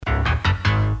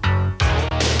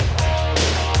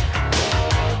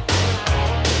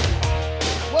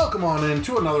welcome on in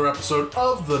to another episode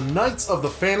of the Knights of the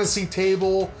Fantasy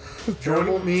Table.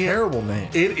 Joining me, terrible name.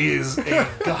 It is a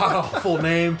god-awful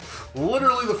name.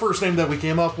 Literally the first name that we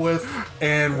came up with,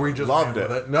 and we just loved ran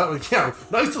with it. No, yeah,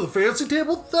 Knights of the Fantasy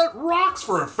Table, that rocks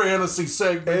for a fantasy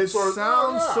segment. It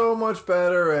sounds so much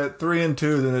better at 3 and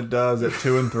 2 than it does at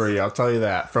 2 and 3. I'll tell you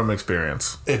that from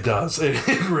experience. It does.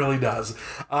 It really does.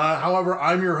 However,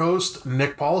 I'm your host,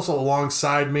 Nick Paulus.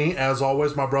 Alongside me, as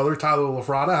always, my brother, Tyler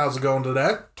LaFrada. How's it going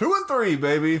today? 2 and 3,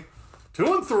 baby. 2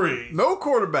 and 3. No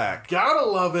quarterback. Gotta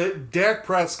love it. Dak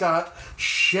Prescott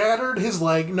shattered his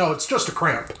leg. No, it's just a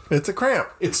cramp. It's a cramp.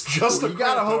 It's just a cramp. You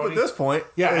gotta hope Tony. at this point.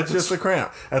 Yeah, it's just a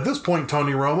cramp. At this point,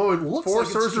 Tony Romo, it looks 4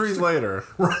 like surgeries later.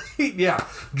 Right? Yeah.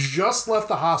 Just left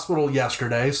the hospital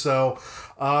yesterday, so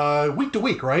week to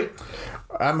week, right?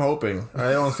 I'm hoping.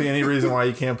 I don't see any reason why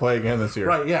you can't play again this year.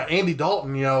 Right, yeah. Andy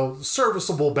Dalton,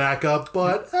 serviceable backup,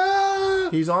 but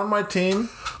he's on my team.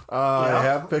 I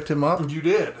have picked him up. You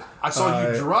did. I saw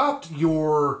you dropped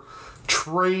your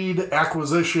trade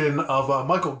acquisition of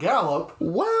Michael Gallup.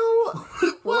 Well,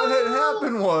 what had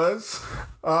happened was,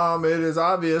 it is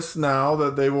obvious now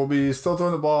that they will be still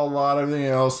throwing the ball a lot, everything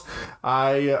else.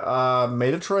 I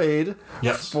made a trade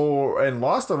and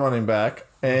lost a running back.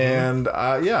 And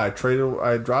I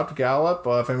dropped Gallup.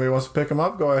 If anybody wants to pick him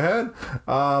up, go ahead.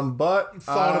 But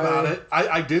thought about it.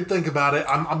 I did think about it.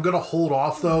 I'm gonna hold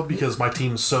off though because my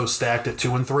team's so stacked at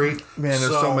 2 and 3. Man,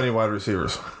 there's so many wide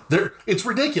receivers. It's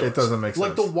ridiculous. It doesn't make sense.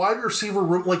 Like the wide receiver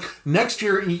room. Like next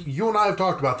year, you and I have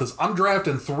talked about this. I'm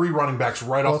drafting 3 running backs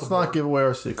right off the board. Let's not give away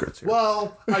our secrets here.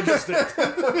 Well, I just did.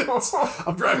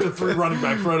 I'm drafting 3 running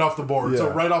backs right off the board. Yeah.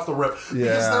 So right off the rip. Yeah.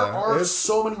 Because there are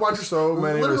so many wide receivers. So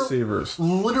many receivers.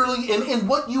 Literally, and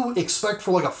what you expect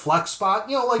for like a flex spot,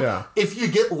 if you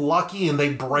get lucky and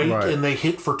they break and they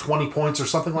hit for 20 points or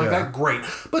something like that, great.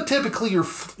 But typically your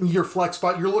flex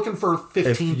spot, you're looking for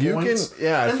 15 points.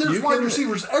 And there's wide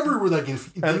receivers everywhere that can.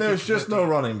 And there's just no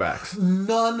running backs.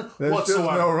 None there's whatsoever.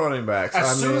 Just no running backs.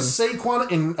 As soon as Saquon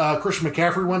and Christian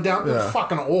McCaffrey went down, they're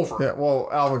fucking over. Yeah, well,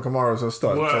 Alvin Kamara's a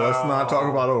stud, so let's not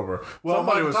talk about over. Well,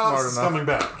 somebody was smart enough. Coming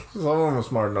back. Someone was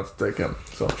smart enough to take him.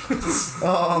 So,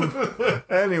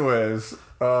 anyways,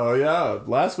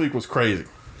 last week was crazy.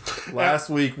 Last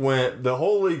week the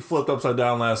whole league flipped upside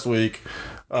down last week.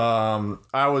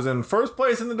 I was in first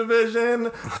place in the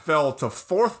division, fell to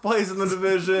 4th place in the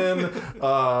division.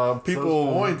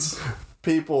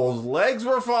 People's legs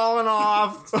were falling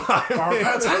off. Our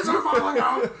pets' heads are falling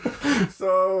off.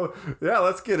 So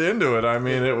let's get into it. I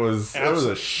mean, it was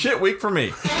a shit week for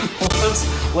me.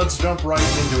 Let's jump right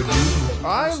into it.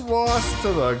 I lost to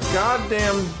the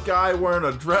goddamn guy wearing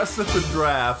a dress at the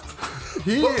draft.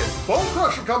 Bone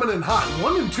Crusher coming in hot.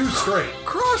 1 and 2 straight.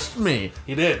 Crushed me.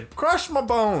 He did. Crushed my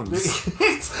bones.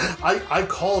 I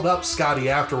called up Scotty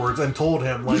afterwards and told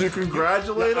him, did you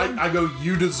congratulate him? I go,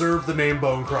 you deserve the name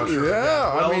Bone Crusher.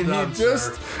 Yeah,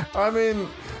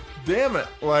 damn it.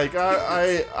 Like,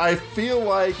 I feel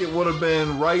like it would have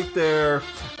been right there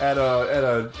at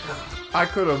a I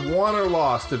could have won or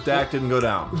lost if Dak didn't go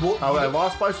down. I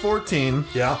lost by 14.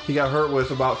 Yeah. He got hurt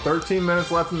with about 13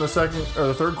 minutes left in the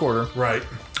third quarter. Right.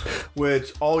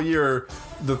 Which all year,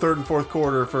 the third and fourth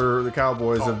quarter for the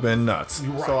Cowboys have been nuts.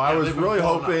 Right. So I was really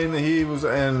hoping that he was,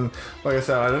 and like I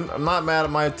said, I'm not mad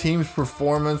at my team's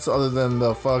performance other than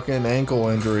the fucking ankle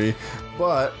injury,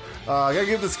 but I gotta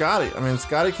give it to Scotty. I mean,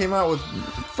 Scotty came out with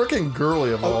freaking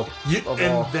Gurley of all.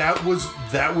 That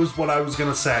was what I was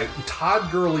gonna say. Todd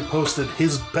Gurley posted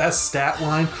his best stat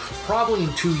line probably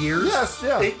in 2 years. Yes,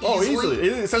 yeah.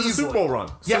 Easily. Since the Super Bowl run.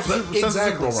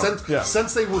 Exactly.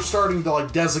 Since they were starting to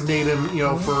designate him,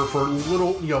 for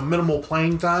little, minimal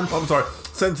playing time. I'm sorry.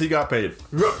 Since he got paid.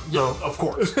 Yeah, of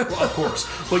course.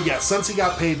 But yeah, since he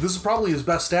got paid, this is probably his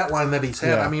best stat line that he's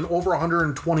had. Yeah. I mean, over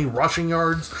 120 rushing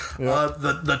yards. Yeah.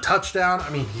 The touchdown. I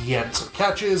mean, he had some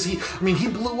catches. He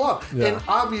blew up. Yeah. And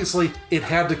obviously, it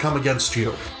had to come against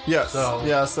you. Yes.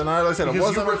 Yes. And like I said, I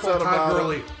wasn't upset about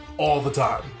Gurley all the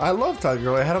time. I love Todd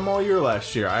Gurley. I had him all year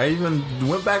last year. I even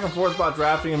went back and forth about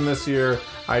drafting him this year.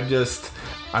 I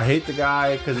hate the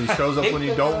guy because he shows up when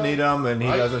you don't need him, and he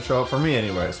doesn't show up for me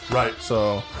anyways. Right.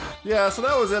 So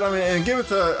that was it. I mean,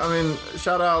 and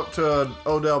shout out to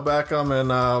Odell Beckham and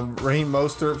Raheem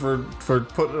Mostert for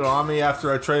putting it on me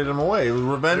after I traded him away. It was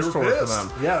revenge tour for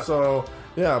them. Yeah. So.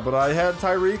 Yeah, but I had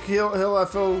Tyreek Hill. I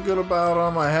feel good about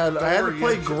him. I had to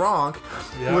play Gronk,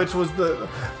 which was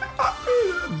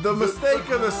the mistake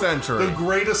of the century. The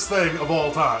greatest thing of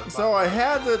all time. So I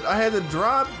had to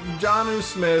drop Jonnu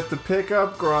Smith to pick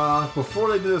up Gronk before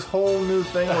they did this whole new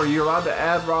thing where you're allowed to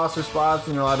add roster spots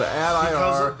and you're allowed to add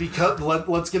IR.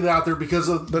 Let's get it out there, because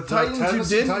of the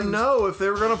Titans, you didn't know if they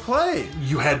were going to play.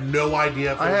 You had no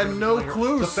idea. I had no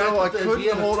clue, so I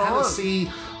couldn't hold on.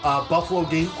 Buffalo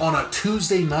game on a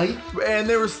Tuesday night, and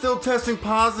they were still testing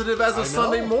positive as of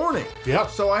Sunday morning. Yep.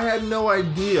 So I had no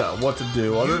idea what to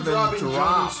do other than drop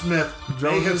Jonnu Smith.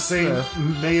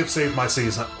 May have saved my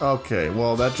season. Okay,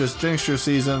 well that just jinxed your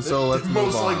season. So let's move on.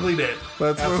 Most likely did.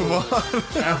 Let's move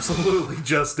on. Absolutely,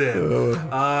 just did.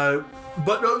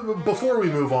 But before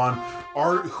we move on,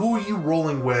 who are you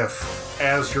rolling with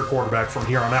as your quarterback from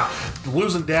here on out?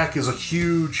 Losing Dak is a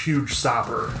huge, huge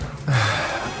stopper.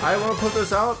 I want to put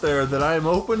this out there that I am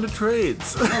open to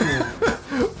trades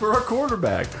for a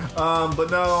quarterback. But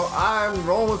no, I'm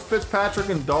rolling with Fitzpatrick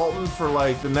and Dalton for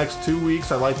like the next 2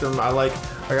 weeks. I like them. I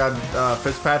got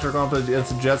Fitzpatrick on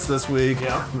against the Jets this week.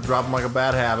 Yeah. I'm dropping like a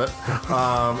bad habit.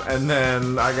 And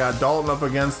then I got Dalton up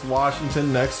against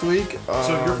Washington next week.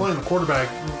 So you're playing the quarterback.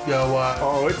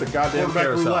 It's a goddamn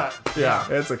carousel. Roulette. Yeah,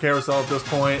 it's a carousel at this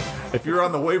point. If you're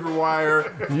on the waiver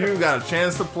wire, you got a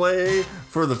chance to play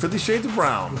for the 50 Shades of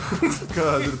Brown.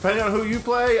 Because depending on who you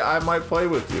play, I might play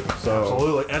with you. So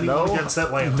absolutely. Anyone against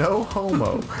Atlanta. No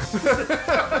homo.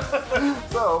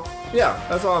 So, yeah,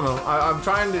 that's all I know.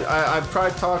 I've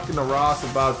tried talking to Ross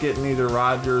about getting either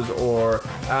Rodgers or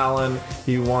Allen.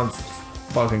 He wants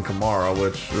fucking Kamara,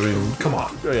 which, I mean... Come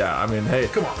on. Yeah, I mean, hey,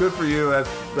 come on. Good for you. That's,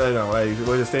 hey,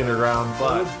 way to stand your ground.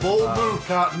 But bold move,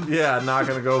 Cotton. Yeah, not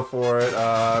going to go for it.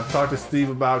 I've talked to Steve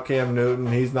about Cam Newton.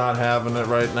 He's not having it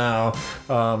right now.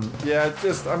 I'm going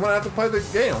to have to play the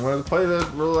game. I'm going to play the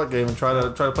roulette game and try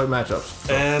to play matchups.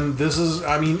 So. And this is,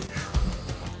 I mean...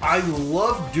 I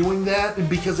love doing that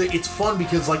because it's fun,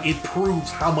 because like it proves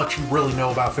how much you really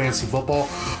know about fantasy football.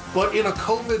 But in a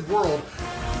COVID world,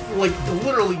 like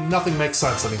literally nothing makes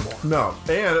sense anymore. No,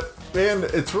 and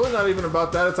it's really not even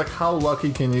about that. It's like, how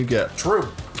lucky can you get? True.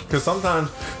 Because sometimes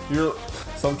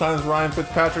Ryan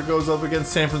Fitzpatrick goes up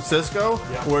against San Francisco,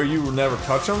 where you will never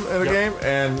touch him in a game,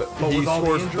 and he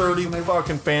scores 30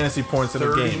 fucking fantasy points in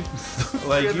a game.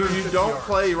 Like, you don't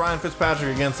play Ryan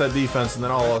Fitzpatrick against that defense, and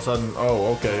then all of a sudden,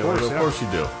 of course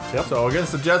you do. Yep. So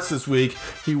against the Jets this week,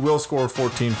 he will score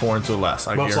 14 points or less.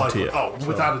 I guarantee it. Oh,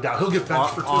 without a doubt. He'll get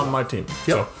benched for 2. On my team.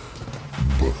 Yep.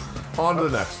 So, on to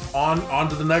the next. On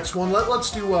to the next one. Let's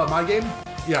do my game.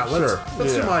 Yeah,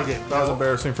 let's do my game. That was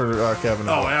embarrassing for Kevin.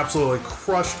 Oh, absolutely.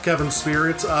 Crushed Kevin's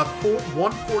spirits.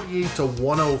 148 to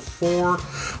 104.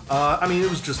 I mean, it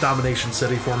was just domination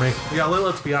city for me. Yeah,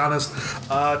 let's be honest.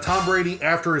 Tom Brady,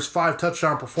 after his 5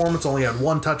 touchdown performance, only had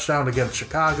 1 touchdown against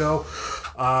Chicago.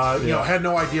 Had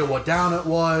no idea what down it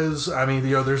was. I mean,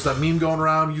 there's that meme going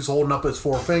around. He's holding up his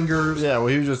 4 fingers. Yeah, well,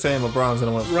 he was just saying LeBron's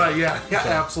gonna win. Right? Yeah,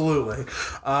 absolutely.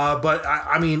 But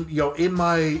I mean, in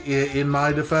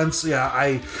my defense,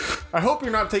 I hope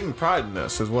you're not taking pride in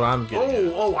this. Is what I'm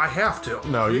getting. Oh, I have to.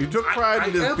 No, you took pride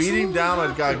in just beating down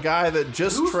a guy that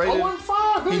just traded.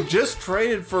 0-5, he just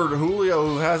traded for Julio,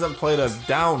 who hasn't played a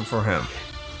down for him.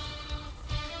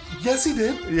 Yes, he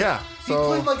did. Yeah. He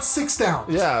played like 6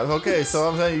 downs. Yeah, okay, so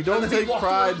I'm saying you don't take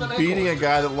pride beating a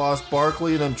guy that lost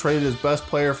Barkley and then traded his best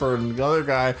player for another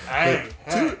guy.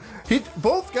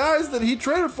 Both guys that he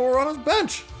traded for were on his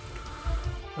bench.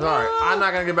 Sorry, I'm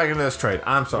not going to get back into this trade.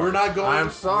 I'm sorry. We're not going. I'm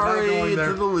sorry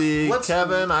to the league.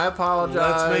 Kevin, I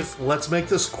apologize. Let's make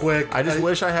this quick. I just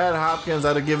wish I had Hopkins.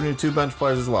 I'd have given you 2 bench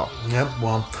players as well. Yep,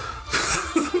 well...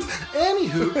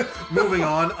 Anywho, moving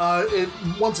on.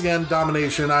 Once again,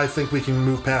 domination. I think we can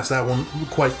move past that one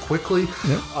quite quickly.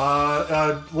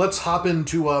 Yep. Let's hop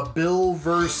into Bill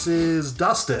versus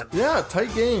Dustin. Yeah,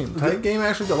 tight game. Tight game,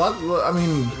 actually. A lot. I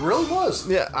mean, it really was.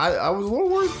 Yeah, I was a little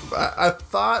worried. I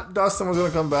thought Dustin was going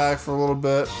to come back for a little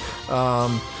bit.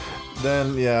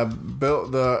 Then, yeah,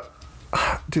 Bill,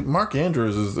 dude, Mark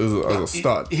Andrews is a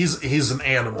stud. He's an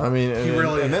animal. I mean, he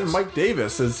really is. And then Mike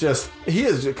Davis he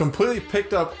has completely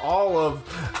picked up all of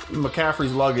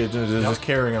McCaffrey's luggage and is just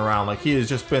carrying it around. Like, he has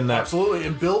just been that. Absolutely.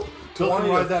 And Bill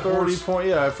 20 to 30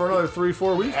 point, for another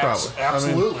 3-4 weeks probably.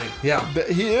 Absolutely,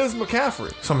 he is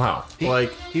McCaffrey somehow.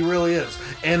 He really is.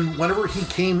 And whenever he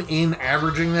came in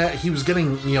averaging that, he was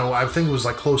getting, I think it was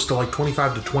like close to like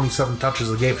 25 to 27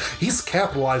 touches a game. He's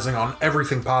capitalizing on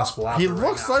everything possible out there. He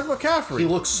looks like McCaffrey. He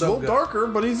looks so a little darker,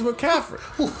 but he's McCaffrey.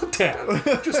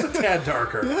 Just a tad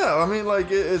darker. Yeah, I mean,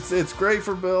 like it's great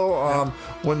for Bill.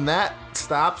 When that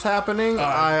stops happening,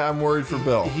 I'm worried for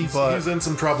Bill. He's in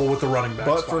some trouble with the running back.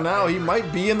 But for now, he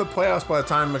might be in the playoffs by the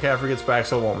time McCaffrey gets back,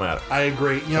 so it won't matter. I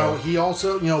agree. You know, he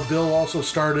also, Bill also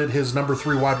started his number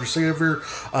 3 wide receiver,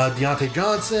 Deontay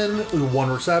Johnson, 1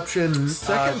 reception.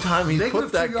 Second time he's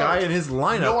put that guy in his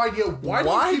lineup. No idea.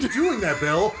 Why do you keep doing that,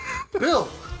 Bill? Bill,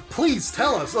 please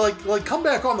tell us. Like, come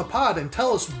back on the pod and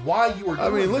tell us why you were doing that. I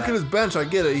mean, look at his bench. I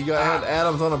get it. He had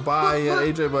Adams on a bye. He had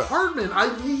AJ, but Hardman,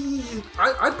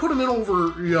 I'd put him in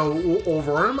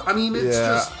over him. I mean, it's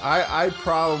just. I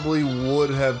probably would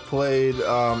have played,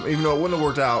 even though it wouldn't have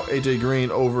worked out, AJ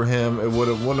Green over him. It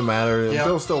wouldn't have mattered. Yep.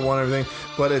 Bill still won everything,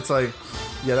 but it's like,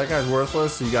 yeah, that guy's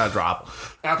worthless. So you gotta drop him.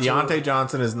 Absolutely. Deontay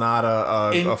Johnson is not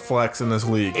a flex in this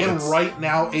league. And right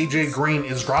now, AJ Green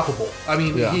is droppable. I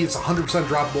mean, he's 100%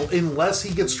 droppable unless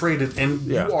he gets traded. And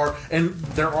and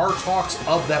there are talks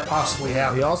of that possibly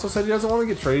happening. He also said he doesn't want to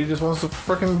get traded. He just wants to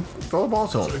freaking throw the ball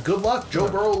to him. So good luck. Joe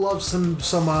Burrow loves some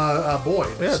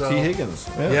Boyd. Yeah, so. T. Higgins.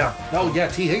 Yeah. Oh yeah,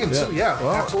 T. Higgins. Yeah,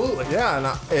 well, absolutely. Yeah,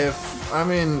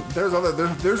 and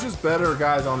there's just better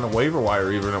guys on the waiver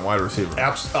wire even at wide receiver.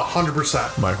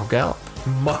 100%. Michael Gallup.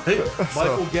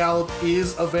 Michael Gallup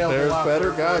is available. There's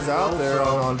better guys out there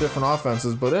on different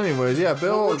offenses, but anyways,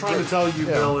 Bill. What we're trying to tell you,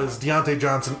 Bill, is Deontay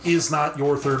Johnson is not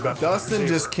your third best. Dustin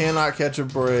just cannot catch a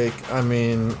break. I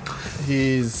mean,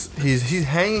 he's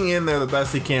hanging in there the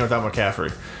best he can without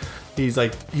McCaffrey. He's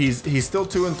still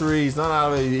 2-3. He's not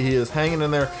out of it. He is hanging in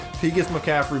there. If he gets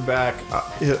McCaffrey back,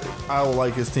 I will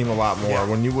like his team a lot more. Yeah.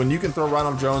 When you can throw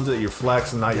Ronald Jones at your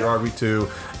flex and not your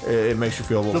RB2, it makes you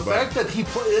feel a little better. The fact that he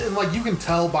and you can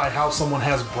tell by how someone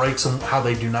has breaks and how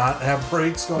they do not have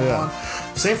breaks going on.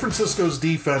 San Francisco's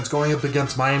defense going up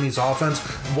against Miami's offense.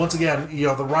 Once again,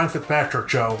 the Ryan Fitzpatrick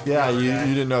show. Yeah, you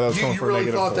didn't know that was going for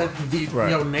negative 4. You really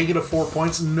thought that negative 4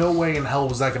 points? No way in hell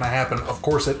was that going to happen. Of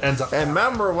course, it ends up. And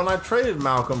remember when I traded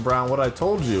Malcolm Brown, what I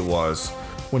told you was,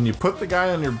 when you put the guy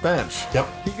on your bench,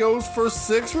 he goes for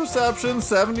 6 receptions,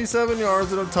 77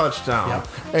 yards, and a touchdown,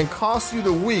 and costs you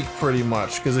the week pretty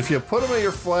much. Because if you put him at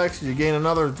your flex, you gain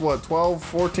another 12,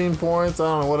 14 points. I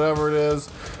don't know, whatever it is.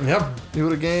 Yep, you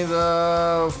would have gained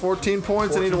 14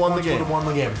 points, and he'd have won the game. Would have won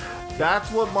the game. That's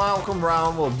what Malcolm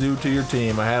Brown will do to your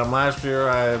team. I had him last year.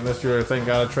 This year, I thank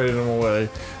God I traded him away.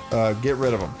 Get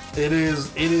rid of him. It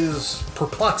is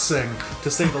perplexing, to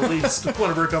say the least,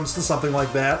 whenever it comes to something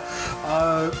like that.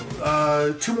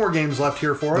 2 more games left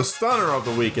here for us. The stunner of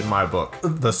the week in my book.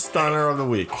 The stunner of the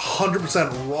week.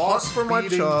 100% Ross for my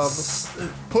Chubb,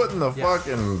 putting the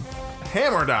fucking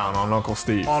hammer down on Uncle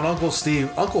Steve. Uncle Steve.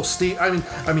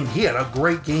 I mean, he had a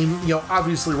great game.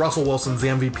 Obviously Russell Wilson's the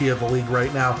MVP of the league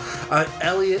right now.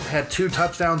 Elliott had 2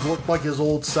 touchdowns, looked like his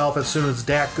old self as soon as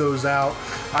Dak goes out.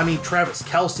 I mean, Travis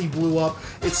Kelce blew up.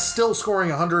 It's still scoring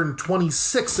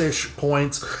 126-ish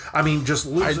points. I mean, just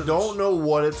losing. I don't know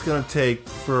what it's going to take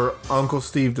for Uncle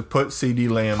Steve to put CeeDee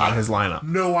Lamb in his lineup.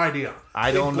 No idea.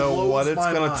 I don't know what it's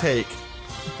going to take.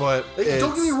 But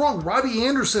don't get me wrong, Robbie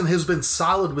Anderson has been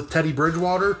solid with Teddy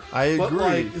Bridgewater. I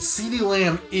agree. But CeeDee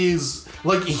Lamb is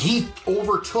he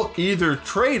overtook. Either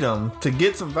trade him to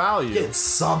get some value, get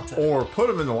something, or put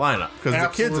him in the lineup because the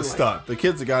kid's a stud. The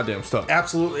kid's a goddamn stud.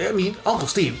 Absolutely. I mean, Uncle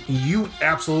Steve, you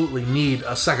absolutely need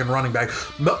a second running back.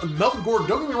 Melvin Gordon,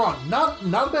 don't get me wrong, not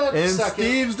a bad in second. In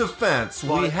Steve's defense,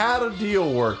 we had a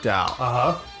deal worked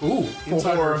out. Ooh,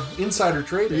 insider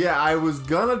trading. Yeah, I was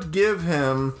gonna give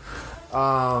him.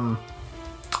 I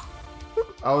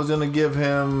was going to give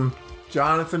him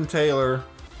Jonathan Taylor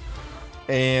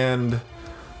and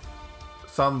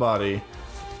somebody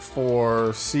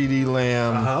for CeeDee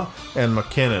Lamb and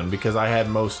McKinnon because I had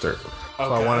Mostert.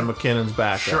 So I wanted McKinnon's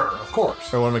backup. Sure, of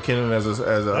course. I wanted McKinnon as a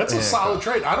That's a solid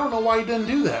trade. I don't know why you didn't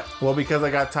do that. Well, because I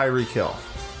got Tyreek Hill.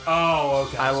 Oh,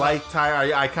 okay. I like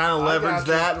Tyreek. I kind of leveraged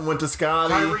that and went to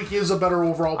Scotty. Tyreek is a better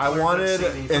overall player I wanted,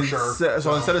 than CeeDee, for sure.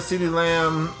 So instead of CeeDee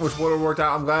Lamb, which would have worked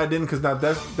out, I'm glad I didn't because now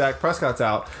Dak Prescott's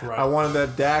out. Right. I wanted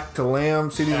that Dak to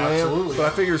Lamb, CeeDee Lamb. But I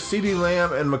figured CeeDee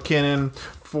Lamb and McKinnon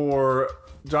for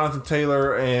Jonathan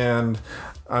Taylor and...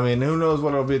 I mean, who knows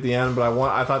what it'll be at the end, but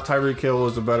I thought Tyreek Hill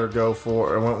was the better go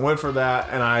for. I went for that,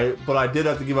 but I did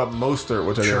have to give up Mostert,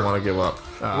 which I didn't want to give up.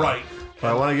 Right. But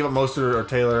I want to give up Mostert or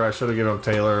Taylor. I should have given him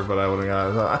Taylor, but I wouldn't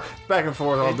have got it. Back and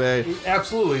forth all day.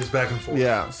 Absolutely, it's back and forth.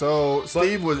 Yeah. So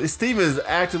Steve is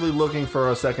actively looking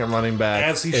for a second running back.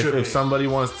 As he should be. If somebody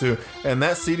wants to, and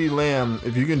that CeeDee Lamb,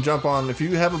 if you can jump on, if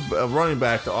you have a running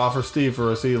back to offer Steve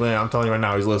for a CeeDee Lamb, I'm telling you right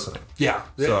now, he's listening. Yeah.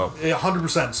 So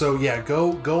 100%. So yeah,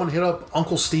 go and hit up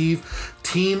Uncle Steve.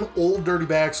 Team Old Dirty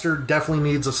Baxter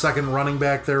definitely needs a second running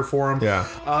back there for him. Yeah.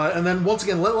 And then once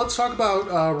again, let's talk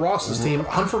about Ross's team.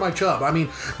 Hunt for My Chubb. I mean,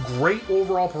 great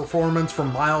overall performance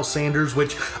from Miles Sanders,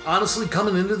 which honestly,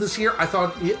 coming into this year, I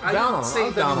thought I didn't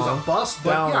say that he was a bust,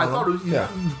 but I thought it was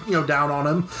down on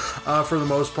him for the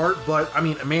most part. But I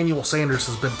mean, Emmanuel Sanders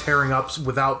has been tearing up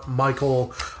without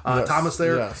Michael Thomas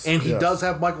there, and he does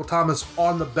have Michael Thomas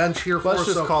on the bench here. Let's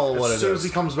just call it what it is. As soon as he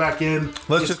comes back in,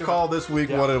 let's just call this week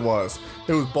what it was.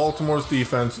 It was Baltimore's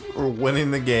defense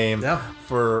winning the game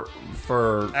for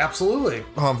absolutely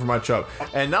for my Chubb.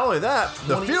 And not only that,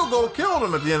 the field goal killed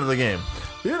him at the end of the game.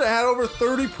 He'd have had over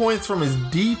 30 points from his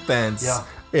defense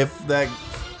if that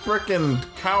frickin'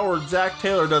 coward Zach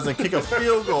Taylor doesn't kick a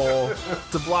field goal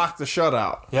to block the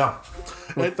shutout. Yeah.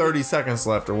 With 30 seconds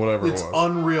left or whatever it was. It's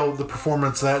unreal, the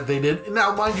performance that they did.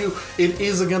 Now, mind you, it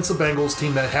is against the Bengals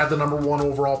team that had the number 1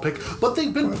 overall pick, but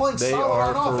they've been playing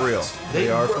solid on offense. They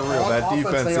are for real. That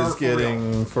defense is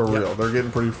getting for real. They're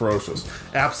getting pretty ferocious.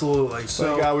 Absolutely.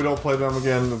 So, thank God we don't play them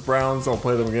again. The Browns don't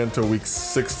play them again until week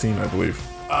 16, I believe.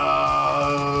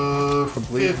 I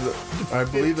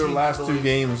believe their last 2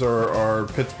 games are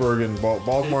Pittsburgh and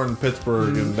Baltimore and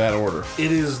Pittsburgh in that order.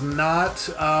 It is not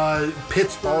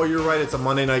Pittsburgh. Oh, you're right. It's a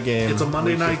Monday night game. It's a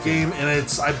Monday night game,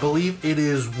 and I believe it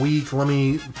is week. Let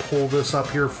me pull this up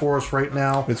here for us right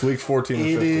now. It's week 14 and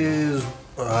 15. It is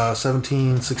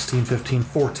 17, 16, 15,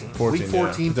 14. Week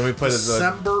 14. Yeah. Then we play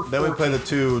December 14th. Then we play the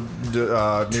 2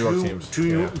 New York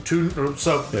teams.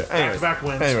 So back-to-back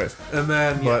wins. Anyways. And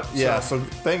then, so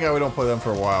thank God we don't play them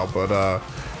for a while. But, I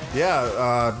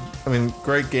mean,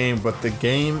 great game. But the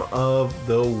game of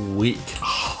the week.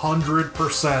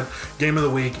 100% game of the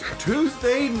week.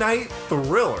 Tuesday night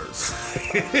thrillers.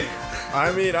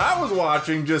 I mean, I was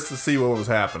watching just to see what was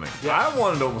happening. Yeah. I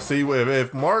wanted to see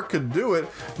if Mark could do it.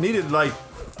 Needed like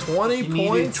 20 points.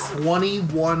 Needed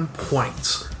 21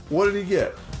 points. What did he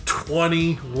get?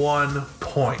 21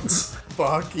 points.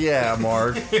 Fuck yeah,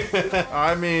 Mark.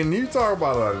 I mean, you talk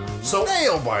about a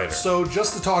nail biter. So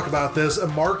just to talk about this,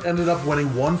 Mark ended up winning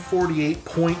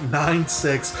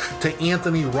 148.96 to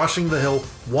Anthony rushing the hill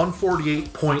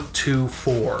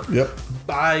 148.24. Yep.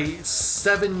 By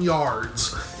 7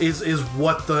 yards is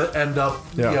what the end up,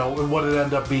 what it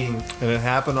ended up being. And it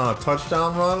happened on a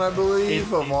touchdown run, I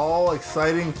believe, of all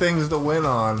exciting things to win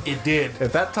on. It did.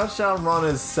 If that touchdown run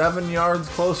is 7 yards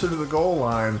closer to the goal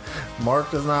line,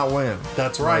 Mark does not win.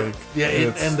 That's right.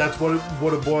 And that's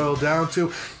what it boiled down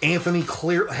to. Anthony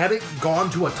had it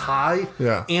gone to a tie,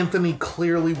 Anthony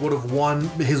clearly would have won.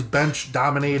 His bench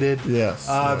dominated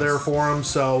there for him.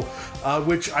 So,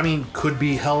 which, I mean, could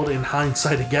be held in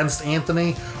hindsight against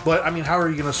Anthony. But, I mean, how are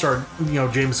you going to start,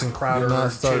 Jamison Crowder or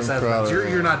Chase Edmonds?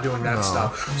 You're not doing that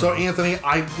stuff. So, Anthony,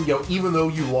 even though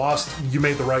you lost, you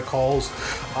made the right calls.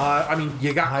 I mean,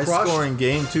 you got high crushed. Scoring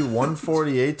game too,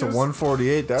 148 to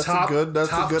 148. That's a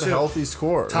good healthy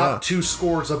score. Top 2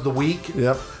 scores of the week.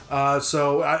 Yep.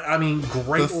 So I mean,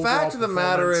 great. The fact of the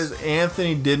matter is,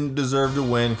 Anthony didn't deserve to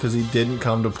win because he didn't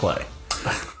come to play.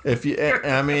 If you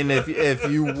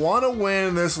want to win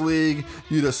in this league,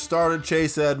 you'd have started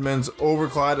Chase Edmonds over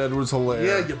Clyde Edwards-Helaire.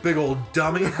 Yeah, you big old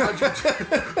dummy.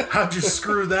 How'd you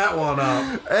screw that one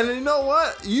up? And you know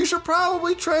what? You should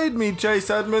probably trade me, Chase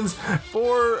Edmonds,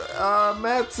 for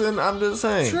Matson. I'm just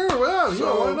saying. Sure, well,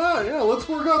 why not? Yeah, let's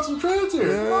work out some trades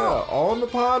here. Yeah, on the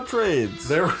pod trades.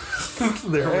 There we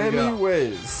go.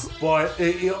 Anyways. But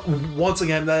once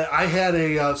again, I had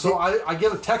I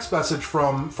get a text message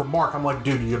from Mark. I'm like,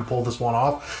 dude, you gonna pull this one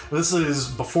off? This is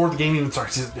before the game even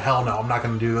starts. He said, hell no, I'm not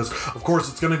gonna do this. Of course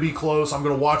it's gonna be close. I'm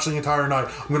gonna watch the entire night.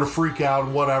 I'm gonna freak out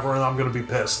and whatever, and I'm gonna be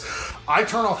pissed. I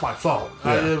turn off my phone.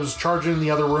 It was charging in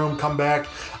the other room. Come back.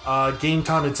 Game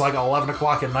time. It's like 11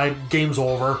 o'clock at night. Game's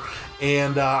over,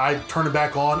 and I turn it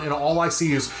back on, and all I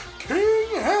see is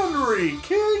King Henry.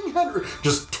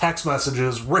 Just text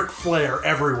messages, Ric Flair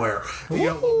everywhere.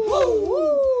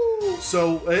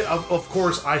 So, of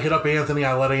course, I hit up Anthony.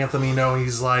 I let Anthony know.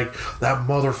 He's like, that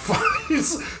motherfucker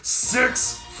is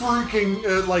 6 freaking,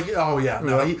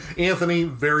 Anthony,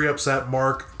 very upset.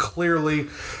 Mark, clearly,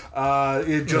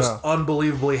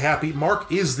 unbelievably happy.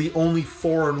 Mark is the only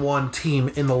 4-1 team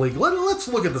in the league. Let's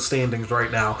look at the standings right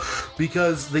now,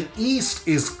 because the East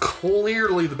is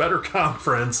clearly the better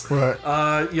conference, right?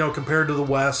 Compared to the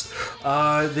West.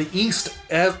 The East,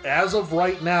 as of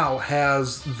right now,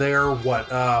 has their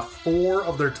 4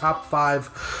 of their top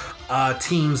 5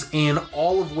 teams in,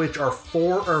 all of which are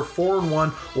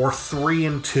 4-1 or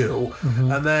 3-2.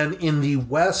 Mm-hmm. And then in the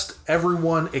West,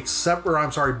 everyone except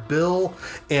Bill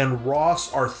and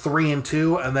Ross are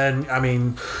 3-2. And then, I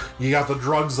mean, you got the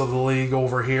drugs of the league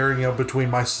over here, between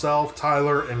myself,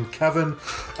 Tyler, and Kevin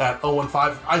at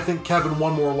 0-5. I think Kevin,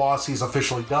 one more loss, he's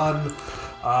officially done.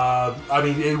 I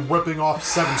mean, ripping off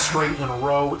 7 straight in a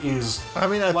row is. I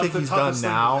mean, I think he's done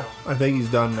now. I think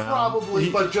he's done now. Probably,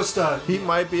 but just he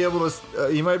might be able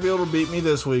to. He might be able to beat me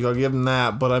this week. I'll give him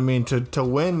that. But I mean, to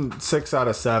win 6 out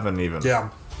of 7 even. Yeah.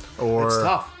 Or it's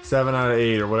tough. 7 out of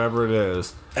 8 or whatever it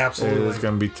is. Absolutely, it's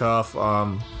going to be tough.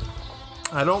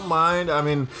 I don't mind. I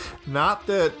mean, not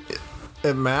that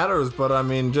it matters, but I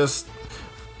mean, just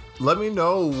let me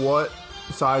know what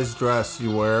size dress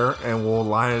you wear and we'll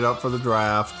line it up for the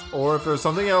draft. Or if there's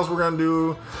something else we're going to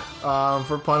do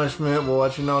for punishment, we'll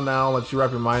let you know now, let you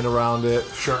wrap your mind around it.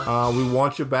 Sure. We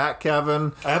want you back,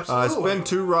 Kevin. Absolutely. It's been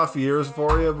 2 rough years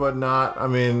for you, but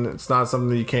it's not something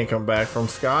that you can't come back from.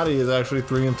 Scotty is actually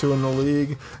 3-2 in the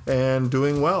league and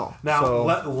doing well. Now,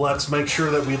 let's make sure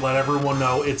that we let everyone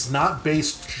know it's not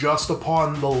based just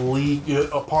upon the league,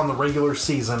 upon the regular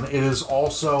season. It is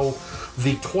also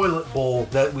the toilet bowl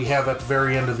that we have at the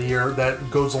very end of the year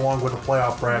that goes along with the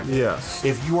playoff bracket. Yes.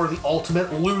 If you are the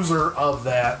ultimate loser of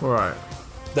that, right,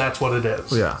 that's what it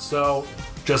is. Yeah. So,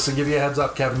 just to give you a heads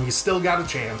up, Kevin, you still got a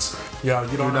chance. You don't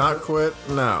do not quit.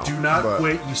 No. Do not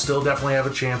quit. You still definitely have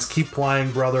a chance. Keep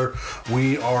playing, brother.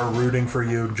 We are rooting for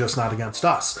you, just not against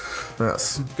us.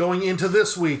 Yes. Going into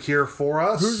this week here for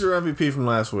us. Who's your MVP from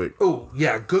last week? Oh,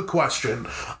 yeah, good question.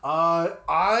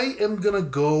 I am going to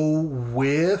go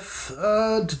with...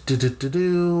 I'm going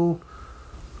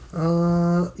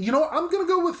to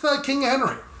go with King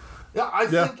Henry. Yeah, I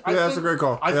think that's a great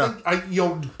call. I think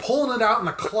pulling it out in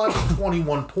a clutch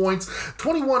 21 points.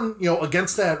 21,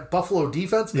 against that Buffalo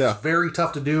defense is very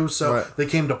tough to do, so they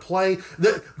came to play.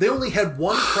 They only had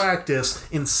one practice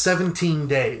in 17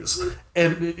 days.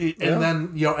 And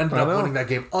then ended up winning that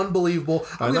game. Unbelievable.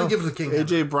 I'm going to give it to King Henry.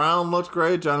 AJ Brown looked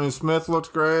great. Johnny Smith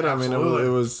looked great. Absolutely. I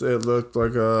mean, it looked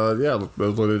like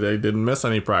they didn't miss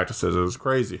any practices. It was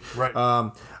crazy. Right.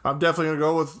 I'm definitely going to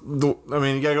go with you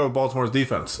got to go with Baltimore's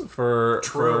defense True.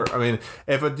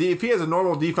 If he has a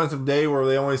normal defensive day where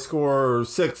they only score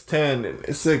 10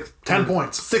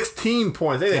 points, 16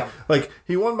 points, like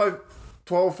he won by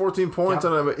 12, 14 points,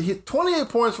 and 28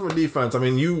 points from a defense. I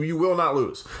mean, you will not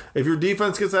lose. If your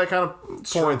defense gets that kind of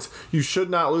points, you should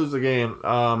not lose the game.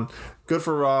 Good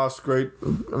for Ross. Great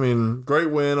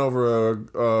win over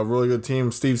a really good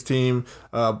team, Steve's team.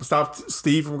 Stopped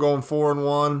Steve from going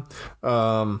 4-1.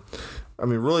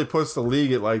 Really puts the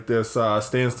league at like this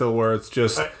standstill where it's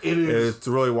just it's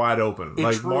really wide open.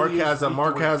 Like Mark has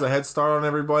a head start on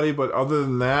everybody, but other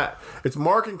than that, it's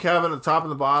Mark and Kevin at the top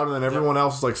and the bottom, and everyone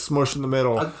else is like smushed in the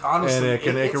middle. Honestly, and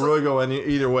it can really go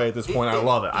either way at this point. I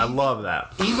love it. I love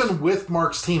that. Even with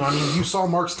Mark's team, you saw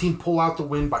Mark's team pull out the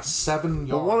win by 7 yards.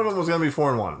 But one of them was going to be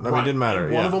 4-1. It didn't matter.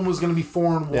 One of them was going to be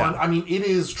 4-1. Yeah. It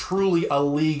is truly a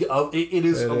league of a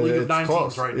league of 9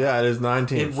 teams right now. Yeah, it is 9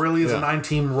 teams. It really is a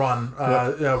 9-team run.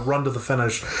 Run to the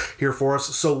finish here for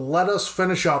us. So let us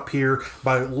finish up here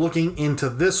by looking into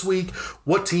this week.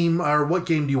 What team or what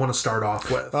game do you want to start off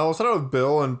with? We'll start with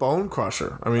Bill and Bone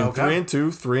Crusher.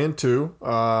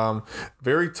 3-2.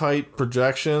 Very tight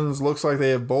projections. Looks like they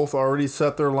have both already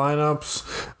set their lineups.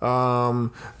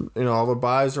 All the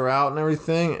buys are out and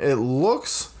everything. It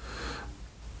looks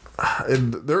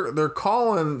they're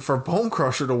calling for Bone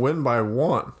Crusher to win by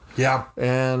 1. Yeah.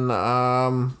 And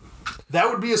that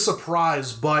would be a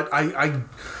surprise, but I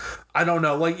don't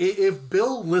know. Like, if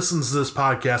Bill listens to this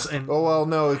podcast and... Oh, well,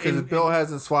 no, because Bill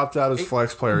hasn't swapped out his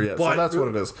flex player yet, so that's what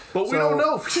it is. But we don't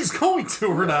know if he's going to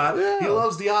or not. Yeah. He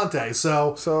loves Deontay,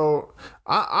 so... So,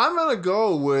 I'm going to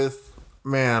go with...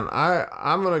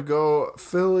 I'm going to go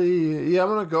Philly... Yeah, I'm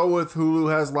going to go with Hulu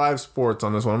has live sports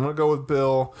on this one. I'm going to go with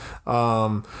Bill.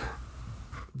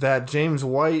 That James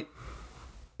White...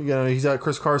 he's got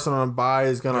Chris Carson on a bye.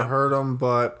 Is going to hurt him,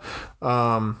 but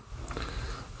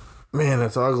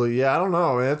that's ugly. Yeah, I don't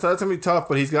know. That's going to be tough.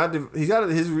 But he's got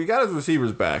his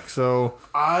receivers back. So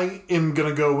I am going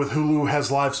to go with Hulu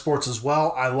has live sports as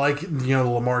well. I like the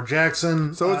Lamar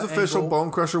Jackson. So it's official. Angle.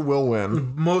 Bone Crusher will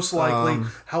win most likely.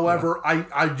 However,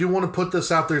 I do want to put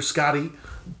this out there, Scotty.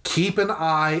 Keep an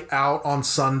eye out on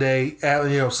Sunday,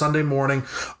 Sunday morning.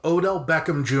 Odell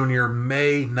Beckham Jr.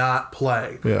 may not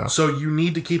play. Yeah. So you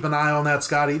need to keep an eye on that,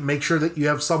 Scotty. Make sure that you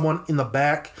have someone in the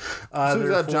back. So you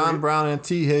got John Brown and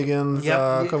T. Higgins. Yep.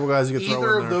 A couple guys you could throw in there.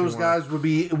 Either of those guys would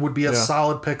be a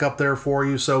solid pickup there for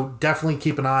you. So definitely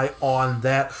keep an eye on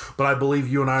that. But I believe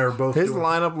you and I are both. His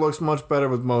lineup looks much better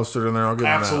with Mostert in there. I'll give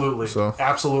him that.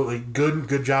 Absolutely.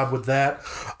 Good job with that.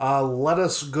 Let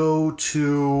us go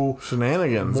to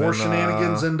shenanigans. More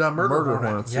shenanigans and Murder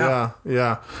Hornets. Yeah.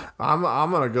 I'm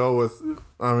gonna go with.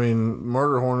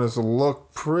 Murder Hornets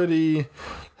look pretty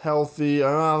healthy. They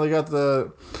got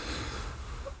the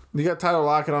You got Tyler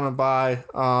Lockett on a bye,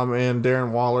 and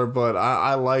Darren Waller, but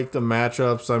I like the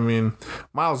matchups. I mean,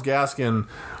 Myles Gaskin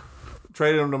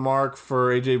traded him to Mark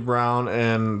for A.J. Brown,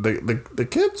 and the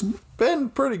kid's been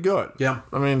pretty good. Yeah.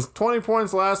 I mean, 20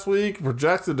 points last week,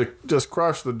 projected to just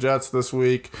crush the Jets this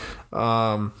week.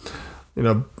 I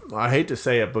hate to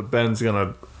say it, but Ben's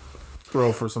going to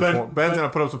throw for some points. Ben's going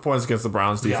to put up some points against the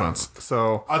Browns defense. Yeah.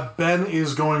 So Ben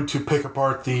is going to pick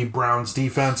apart the Browns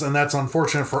defense, and that's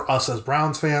unfortunate for us as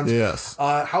Browns fans. Yes.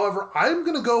 However, I'm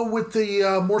going to go with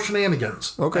the more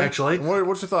shenanigans. Okay. Actually,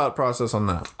 what's your thought process on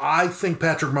that? I think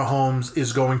Patrick Mahomes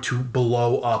is going to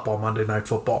blow up on Monday Night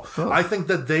Football. Oh. I think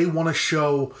that they want to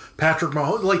show Patrick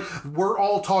Mahomes. Like, we're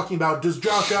all talking about, does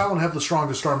Josh Allen have the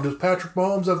strongest arm? Does Patrick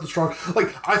Mahomes have the strongest?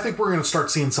 Like, I think we're going to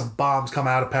start seeing some bombs come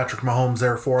out of Patrick Mahomes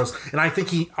there for us, and I think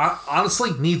he honestly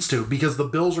needs to, because the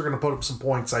Bills are going to put up some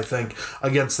points, I think,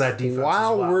 against that defense.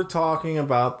 While we're talking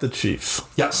about the Chiefs.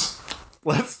 Yes.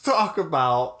 Let's talk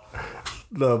about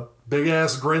the big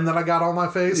ass grin that I got on my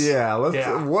face. Yeah. What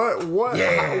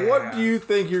do you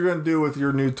think you're going to do with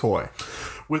your new toy?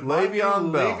 With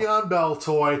Le'Veon Bell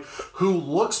toy,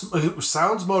 who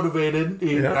sounds motivated.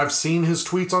 Yeah. I've seen his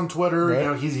tweets on Twitter.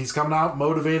 Right. He's coming out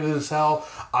motivated as hell.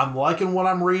 I'm liking what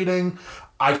I'm reading.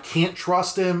 I can't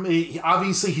trust him.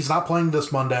 Obviously, he's not playing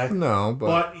this Monday. No,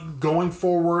 but going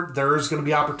forward, there's going to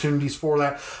be opportunities for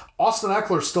that. Austin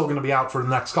Eckler's still going to be out for the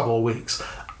next couple of weeks.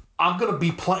 I'm going to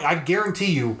be playing. I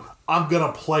guarantee you, I'm going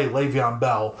to play Le'Veon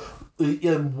Bell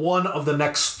in one of the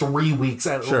next 3 weeks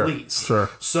at least. Sure.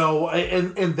 So,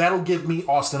 and that'll give me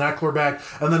Austin Eckler back.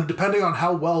 And then depending on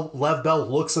how well Lev Bell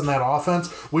looks in that offense,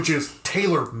 which is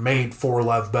tailor-made for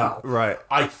Lev Bell. Right.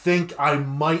 I think I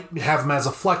might have him as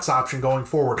a flex option going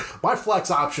forward. My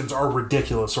flex options are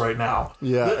ridiculous right now.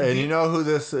 Yeah, and you know who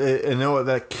this, and know what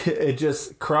it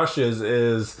just crushes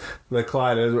is the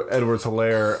Clyde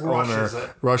Edwards-Helaire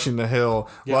owner rushing the hill.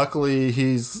 Yep. Luckily,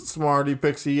 he's smart. He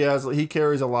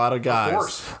carries a lot of guys. Of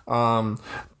course.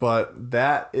 But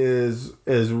that is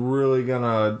really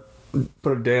gonna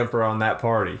put a damper on that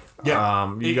party.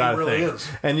 Yeah, you gotta think,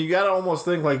 and you gotta almost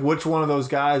think like which one of those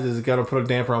guys is gonna put a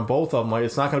damper on both of them. Like,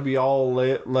 it's not gonna be all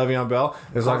Le'Veon Bell.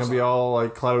 It's not gonna be all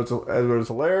like Clyde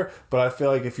Edwards-Helaire. But I feel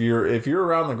like if you're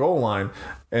around the goal line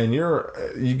and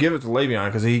you give it to Le'Veon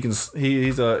because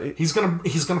he's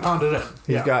gonna pound it in.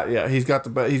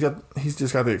 He's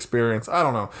just got the experience. I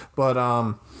don't know, but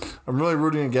I'm really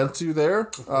rooting against you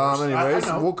there. Anyways,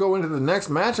 we'll go into the next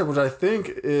matchup, which I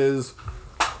think is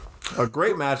a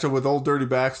great matchup with Old Dirty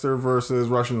Baxter versus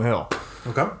Rushing the Hill.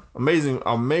 Okay. Amazing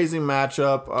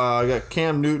matchup. I got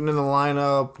Cam Newton in the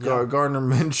lineup. Yep. Gardner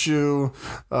Minshew.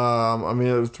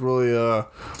 It's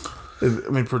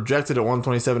really projected at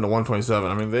 127 to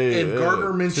 127.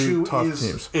 Gardner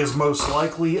Minshew is most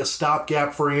likely a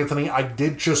stopgap for Anthony. I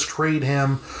did just trade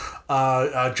him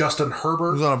Justin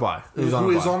Herbert. Who's on a bye. Who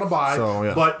is on a bye. So,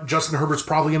 yeah. But Justin Herbert's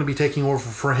probably going to be taking over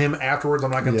for him afterwards.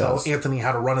 I'm not going to tell Anthony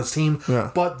how to run his team,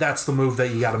 but that's the move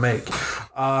that you got to make.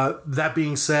 That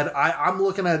being said, I'm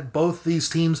looking at both these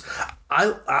teams.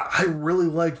 I really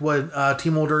like what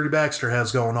Team Old Dirty Baxter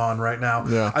has going on right now.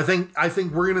 Yeah. I think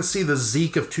we're going to see the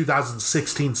Zeke of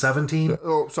 2016-17.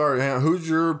 Oh, sorry. Hang on. Who's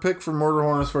your pick for Murder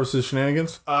Hornets versus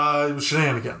Shenanigans? It was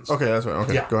Shenanigans. Okay, that's right.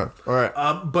 Okay, go ahead. All right.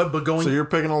 But going. So you're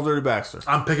picking Old Dirty Baxter.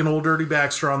 I'm picking Old Dirty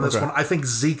Baxter on this one. I think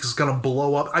Zeke's going to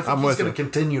blow up. I think he's going to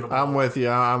continue to blow up. I'm with you.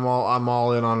 I'm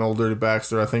all in on Old Dirty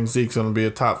Baxter. I think Zeke's going to be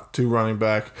a top 2 running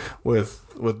back with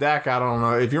Dak. I don't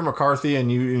know. If you're McCarthy and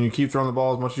you keep throwing the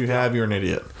ball as much as you have, you're an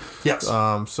idiot. Yes.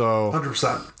 So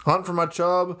 100%. Hunt for my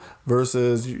Chubb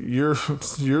versus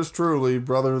yours truly,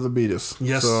 brother of the Beatus.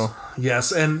 Yes.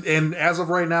 Yes. And as of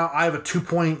right now, I have a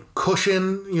 2-point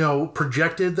cushion,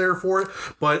 projected there for it.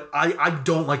 But I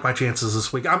don't like my chances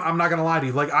this week. I'm not gonna lie to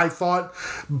you. Like, I thought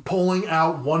pulling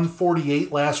out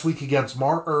 148 last week against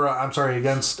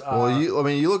against.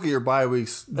 You look at your bye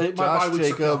weeks. Josh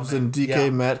Jacobs and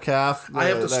DK Metcalf. I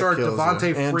have to start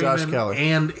Devontae Freeman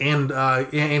and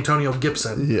Antonio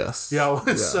Gibson. Yes.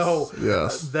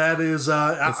 Yes. That is,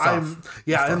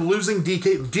 and losing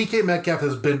DK Metcalf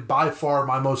has been by far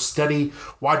my most steady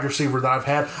wide receiver that I've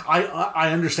had.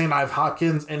 I understand I have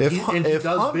Hopkins, and he does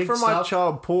Hunt big for stuff. My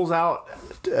Chubb pulls out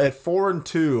at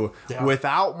 4-2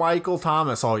 without Michael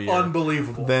Thomas all year,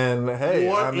 unbelievable. Then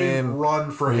what a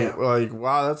run for him! Like,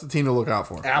 wow, that's a team to look out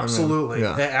for. Absolutely,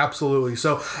 absolutely.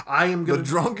 So I am the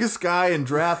drunkest guy in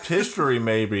draft history,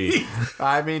 maybe.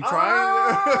 I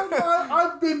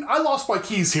lost my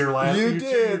keys here last. You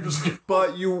did,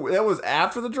 but that was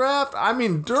after the draft.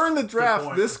 During the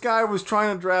draft, this guy was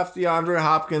trying to draft DeAndre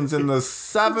Hopkins in the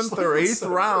 7th or 8th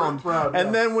round,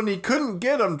 and then when he couldn't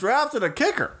get him, drafted a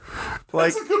kicker.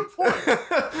 Like, that's a good point.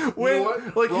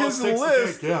 when like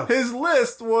his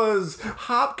list was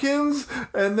Hopkins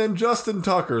and then Justin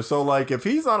Tucker. So like if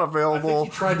he's unavailable, I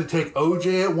think he tried to take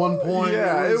OJ at one point.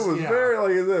 Yeah, it was very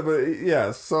like that, but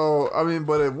yeah. So I mean,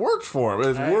 but it worked for him.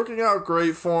 It's working out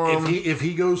great for him. If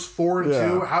he goes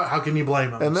 4-2, how can you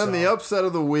blame him? And then the upset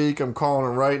of the week, I'm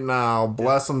calling it right now.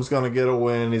 Blessum's gonna get a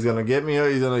win. He's gonna get me.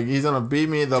 He's gonna beat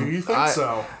me. Do you think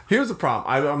so? Here's the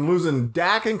problem. I'm losing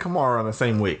Dak and Kamara in the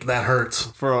same week. That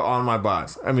hurts on my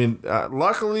buys. I mean,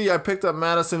 luckily I picked up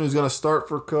Madison, who's going to start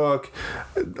for Cook.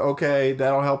 Okay,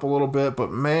 that'll help a little bit. But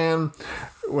man,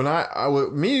 when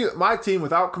my team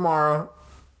without Kamara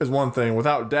is one thing.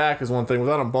 Without Dak is one thing.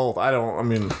 Without them both,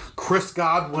 Chris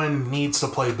Godwin needs to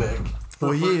play big.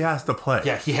 Well, he has to play.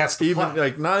 Yeah, he has to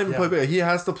play. Not even play big. He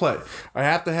has to play. I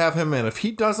have to have him in. If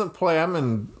he doesn't play, I'm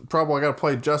in trouble. I got to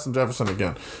play Justin Jefferson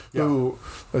again. Yeah. Who,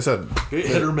 like I said,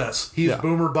 hit or miss. He's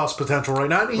boomer bust potential right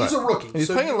now. He's a rookie.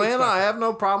 He's playing Atlanta. I have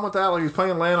no problem with that. Like he's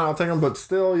playing Atlanta, I'll take him. But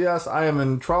still, yes, I am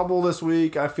in trouble this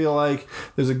week. I feel like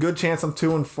there's a good chance I'm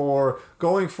 2-4.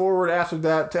 Going forward after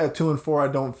that at 2-4,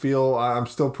 I don't feel I'm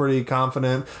still pretty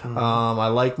confident. Mm-hmm. I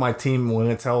like my team when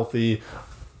it's healthy.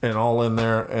 And all in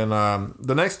there. And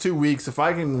the next 2 weeks, if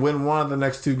I can win one of the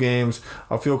next 2 games,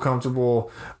 I'll feel comfortable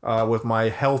with my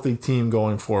healthy team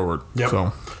going forward. Yep.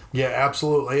 So. Yeah,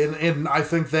 absolutely. And I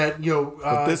think that,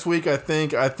 but this week, I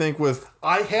think with...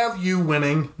 I have you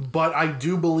winning, but I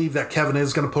do believe that Kevin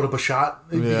is going to put up a shot.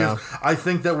 Because I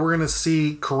think that we're going to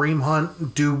see Kareem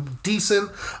Hunt do decent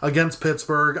against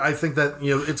Pittsburgh. I think that,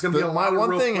 it's going to be a lot of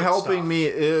one thing helping me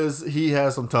is he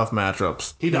has some tough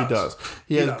matchups. He does.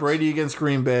 He has Brady against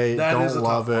Green Bay. Don't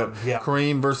love it. Yeah.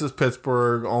 Kareem versus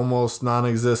Pittsburgh, almost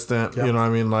non-existent. Yep. You know what I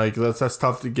mean? Like, that's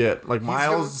tough to get. Like,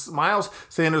 Miles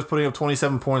Sanders putting up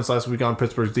 27 points last week on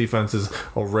Pittsburgh's defense is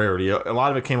a rarity. A lot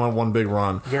of it came on one big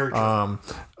run. Very true.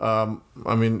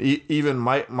 I mean, even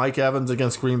Mike Evans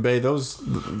against Green Bay,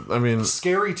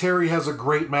 Scary Terry has a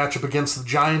great matchup against the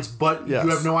Giants, but you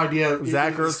have no idea.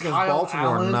 Zach Ertz against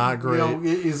Baltimore, Allen, not great.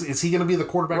 Is he going to be the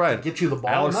quarterback to get you the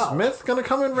ball? Alex Smith going to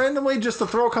come in randomly just to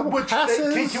throw a couple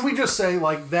passes? Can we just say,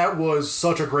 that was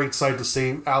such a great sight to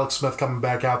see Alex Smith coming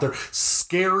back out there.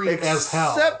 Scary as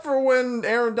hell. Except for when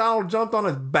Aaron Donald jumped on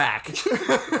his back.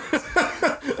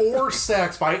 4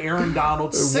 sacks by Aaron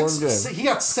Donald. He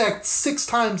got sacked 6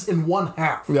 times in one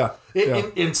half. Yeah.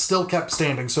 And still kept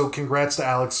standing. So congrats to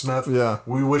Alex Smith. Yeah.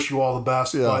 We wish you all the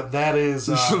best. Yeah. But that is...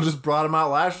 You should have just brought him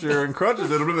out last year in crutches.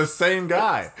 It would have been the same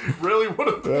guy. Really would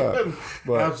have been.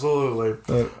 But, absolutely.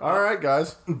 All right,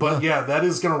 guys. But that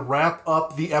is going to wrap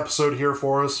up the episode here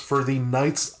for us for the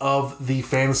Knights of the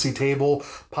Fantasy Table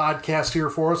podcast here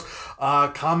for us.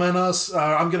 Comment us.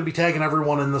 I'm going to be tagging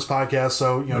everyone in this podcast,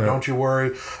 so don't you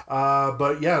worry.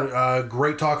 But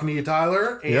great talking to you,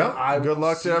 Tyler. And good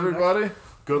luck to everybody.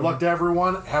 Good luck to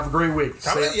everyone. Have a great week.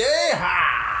 Yeah.